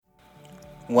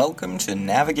Welcome to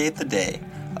Navigate the Day,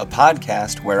 a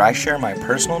podcast where I share my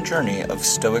personal journey of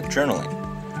Stoic journaling.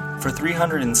 For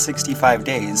 365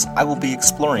 days, I will be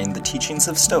exploring the teachings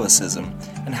of Stoicism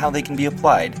and how they can be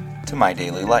applied to my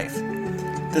daily life.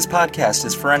 This podcast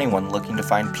is for anyone looking to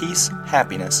find peace,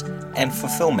 happiness, and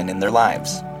fulfillment in their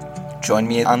lives. Join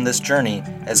me on this journey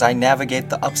as I navigate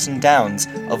the ups and downs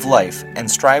of life and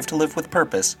strive to live with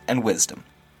purpose and wisdom.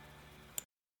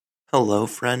 Hello,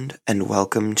 friend, and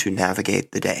welcome to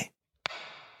Navigate the Day.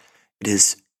 It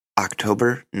is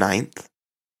October 9th,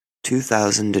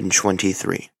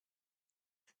 2023.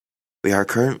 We are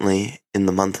currently in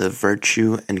the month of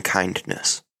virtue and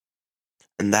kindness,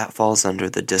 and that falls under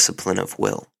the discipline of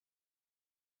will.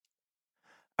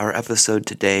 Our episode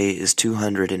today is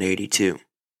 282.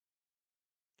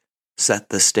 Set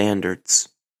the standards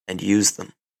and use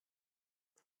them.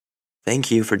 Thank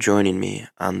you for joining me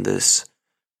on this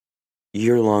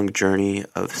year-long journey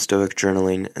of Stoic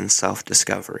journaling and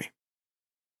self-discovery.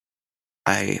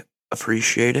 I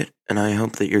appreciate it, and I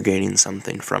hope that you're gaining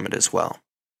something from it as well.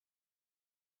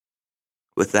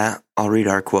 With that, I'll read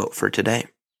our quote for today.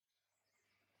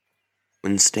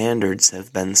 When standards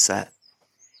have been set,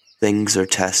 things are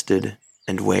tested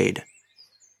and weighed,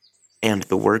 and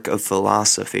the work of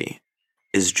philosophy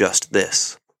is just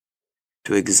this,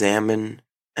 to examine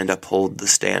and uphold the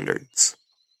standards.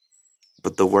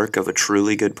 But the work of a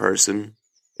truly good person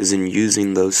is in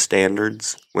using those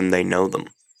standards when they know them.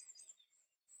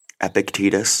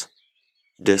 Epictetus,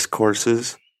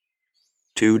 Discourses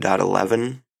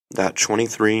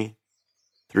 2.11.23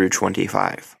 through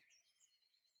 25.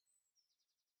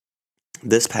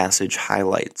 This passage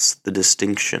highlights the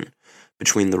distinction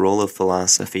between the role of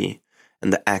philosophy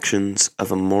and the actions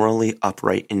of a morally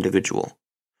upright individual.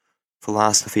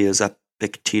 Philosophy, as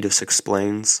Epictetus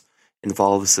explains,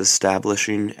 involves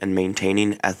establishing and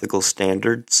maintaining ethical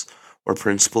standards or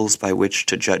principles by which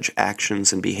to judge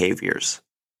actions and behaviors.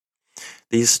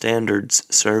 These standards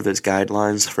serve as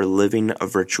guidelines for living a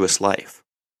virtuous life.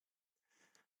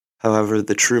 However,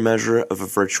 the true measure of a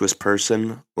virtuous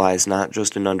person lies not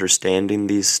just in understanding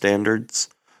these standards,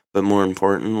 but more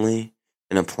importantly,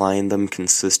 in applying them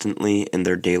consistently in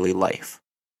their daily life.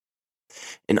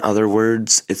 In other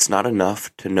words, it's not enough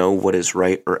to know what is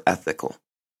right or ethical.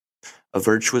 A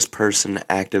virtuous person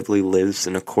actively lives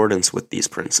in accordance with these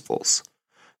principles,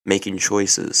 making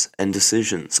choices and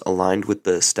decisions aligned with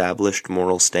the established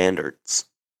moral standards.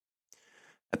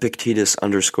 Epictetus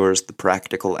underscores the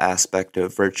practical aspect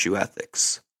of virtue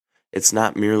ethics. It's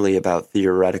not merely about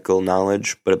theoretical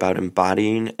knowledge, but about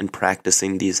embodying and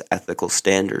practicing these ethical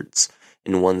standards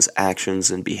in one's actions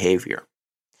and behavior,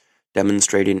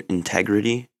 demonstrating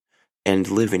integrity and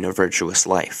living a virtuous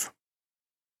life.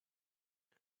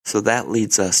 So that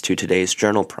leads us to today's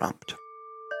journal prompt.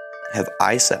 Have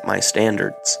I set my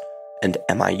standards, and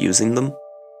am I using them?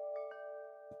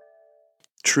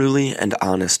 Truly and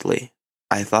honestly,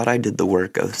 I thought I did the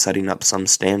work of setting up some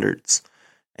standards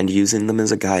and using them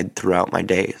as a guide throughout my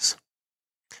days.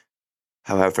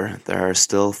 However, there are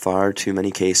still far too many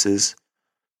cases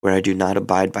where I do not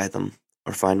abide by them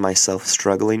or find myself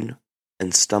struggling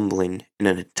and stumbling in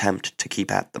an attempt to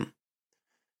keep at them.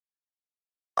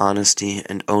 Honesty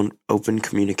and open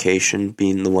communication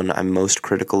being the one I'm most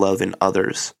critical of in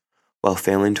others, while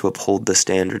failing to uphold the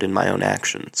standard in my own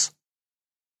actions.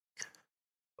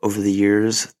 Over the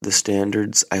years, the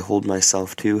standards I hold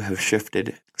myself to have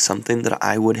shifted. Something that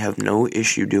I would have no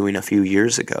issue doing a few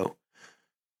years ago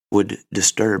would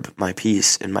disturb my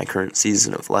peace in my current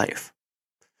season of life.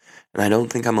 And I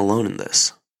don't think I'm alone in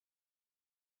this.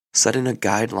 Setting a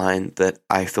guideline that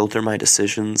I filter my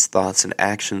decisions, thoughts, and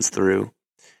actions through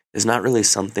is not really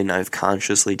something I've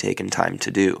consciously taken time to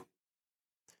do.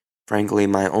 Frankly,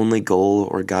 my only goal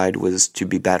or guide was to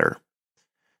be better.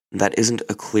 That isn't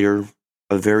a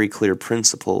very clear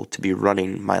principle to be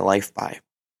running my life by.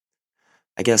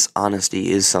 I guess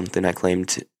honesty is something I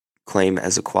claim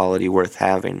as a quality worth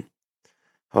having.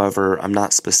 However, I'm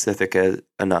not specific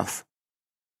enough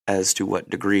as to what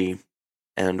degree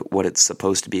and what it's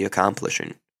supposed to be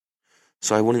accomplishing.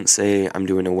 So I wouldn't say I'm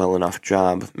doing a well enough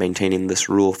job maintaining this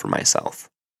rule for myself.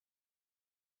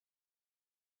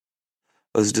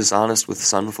 I was dishonest with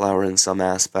Sunflower in some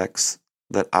aspects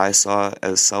that I saw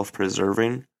as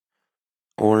self-preserving,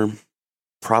 or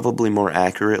probably more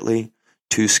accurately,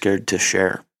 too scared to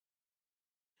share.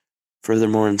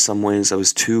 Furthermore, in some ways I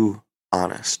was too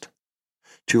honest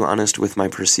with my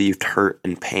perceived hurt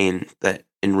and pain that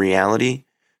in reality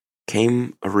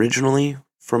came originally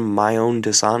from my own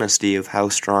dishonesty of how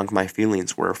strong my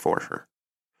feelings were for her.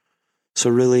 So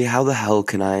really, how the hell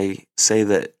can I say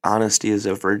that honesty is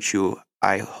a virtue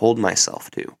I hold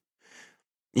myself to?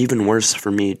 Even worse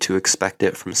for me to expect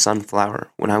it from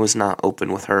Sunflower when I was not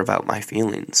open with her about my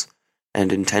feelings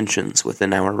and intentions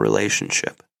within our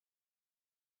relationship.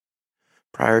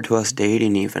 Prior to us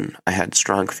dating even, I had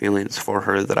strong feelings for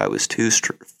her that I was too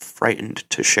frightened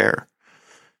to share,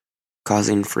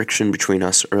 causing friction between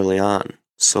us early on.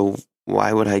 So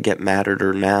why would I get mad at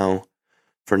her now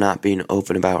for not being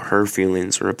open about her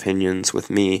feelings or opinions with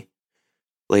me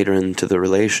later into the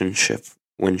relationship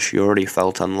when she already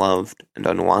felt unloved and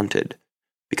unwanted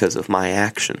because of my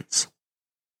actions?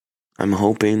 I'm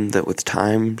hoping that with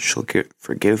time she'll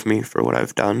forgive me for what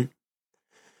I've done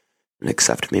and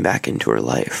accept me back into her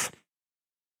life.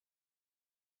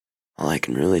 All I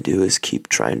can really do is keep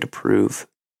trying to prove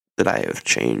that I have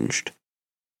changed.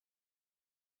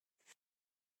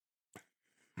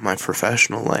 My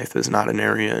professional life is not an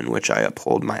area in which I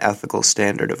uphold my ethical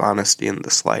standard of honesty in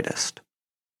the slightest.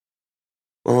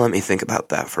 Well, let me think about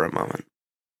that for a moment.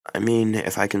 I mean,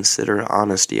 if I consider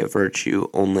honesty a virtue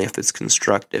only if it's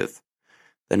constructive,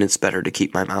 then it's better to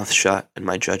keep my mouth shut and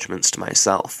my judgments to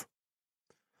myself.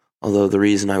 Although the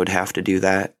reason I would have to do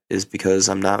that is because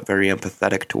I'm not very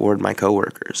empathetic toward my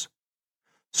coworkers.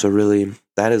 So really,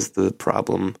 that is the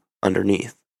problem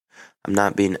underneath. I'm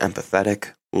not being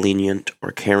empathetic, lenient,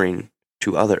 or caring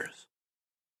to others.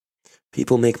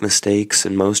 People make mistakes,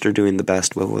 and most are doing the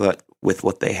best with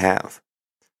what they have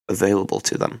available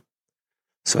to them.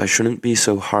 So I shouldn't be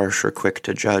so harsh or quick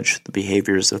to judge the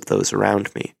behaviors of those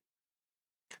around me,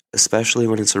 especially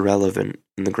when it's irrelevant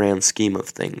in the grand scheme of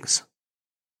things.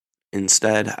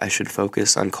 Instead, I should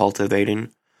focus on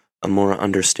cultivating a more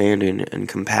understanding and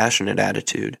compassionate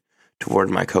attitude toward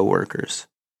my coworkers.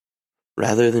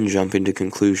 Rather than jumping to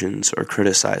conclusions or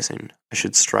criticizing, I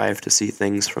should strive to see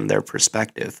things from their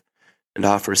perspective and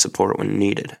offer support when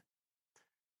needed.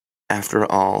 After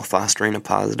all, fostering a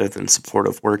positive and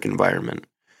supportive work environment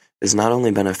is not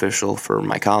only beneficial for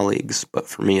my colleagues, but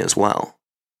for me as well.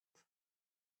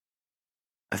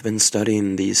 I've been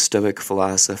studying these Stoic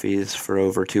philosophies for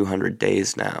over 200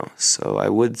 days now, so I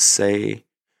would say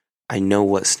I know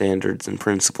what standards and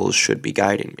principles should be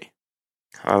guiding me.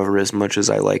 However, as much as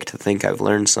I like to think I've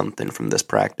learned something from this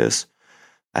practice,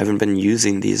 I haven't been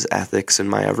using these ethics in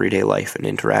my everyday life and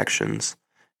interactions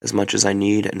as much as I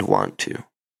need and want to.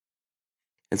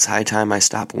 It's high time I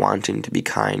stop wanting to be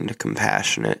kind,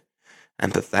 compassionate,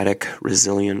 empathetic,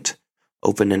 resilient,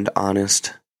 open and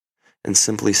honest, and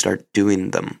simply start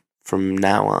doing them from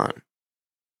now on.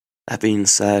 That being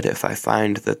said, if I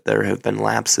find that there have been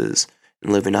lapses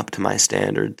in living up to my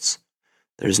standards,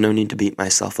 there's no need to beat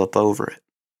myself up over it.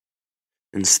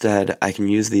 Instead, I can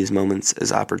use these moments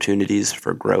as opportunities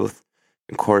for growth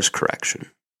and course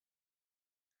correction.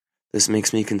 This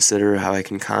makes me consider how I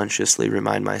can consciously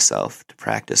remind myself to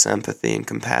practice empathy and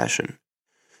compassion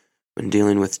when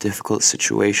dealing with difficult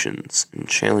situations and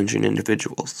challenging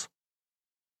individuals.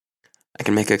 I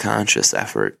can make a conscious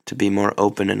effort to be more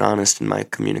open and honest in my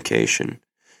communication,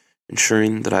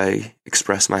 ensuring that I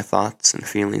express my thoughts and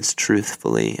feelings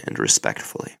truthfully and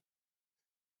respectfully.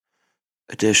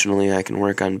 Additionally, I can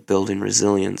work on building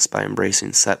resilience by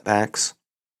embracing setbacks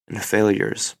and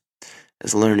failures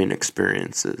as learning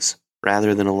experiences,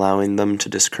 rather than allowing them to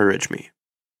discourage me.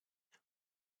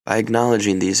 By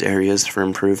acknowledging these areas for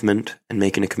improvement and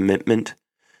making a commitment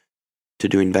to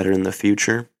doing better in the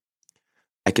future,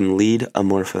 I can lead a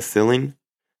more fulfilling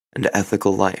and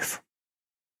ethical life.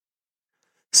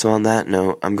 So on that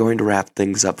note, I'm going to wrap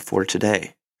things up for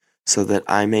today, so that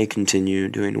I may continue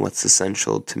doing what's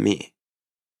essential to me.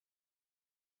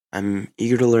 I'm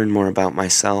eager to learn more about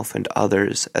myself and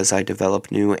others as I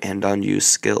develop new and unused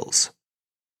skills.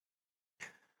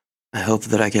 I hope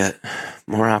that I get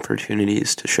more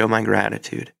opportunities to show my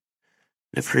gratitude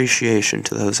and appreciation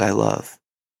to those I love,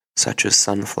 such as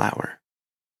Sunflower.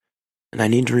 And I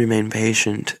need to remain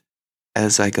patient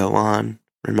as I go on,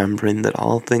 remembering that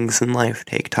all things in life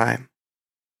take time.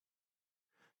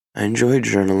 I enjoy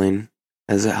journaling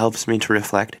as it helps me to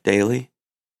reflect daily,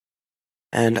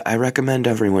 and I recommend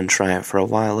everyone try it for a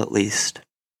while at least.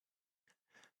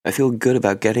 I feel good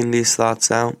about getting these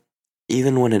thoughts out,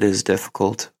 even when it is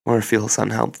difficult or feels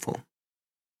unhelpful.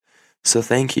 So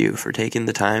thank you for taking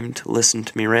the time to listen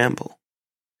to me ramble.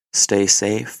 Stay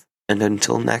safe, and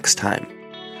until next time,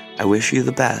 I wish you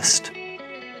the best,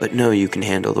 but know you can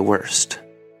handle the worst.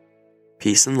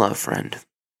 Peace and love, friend.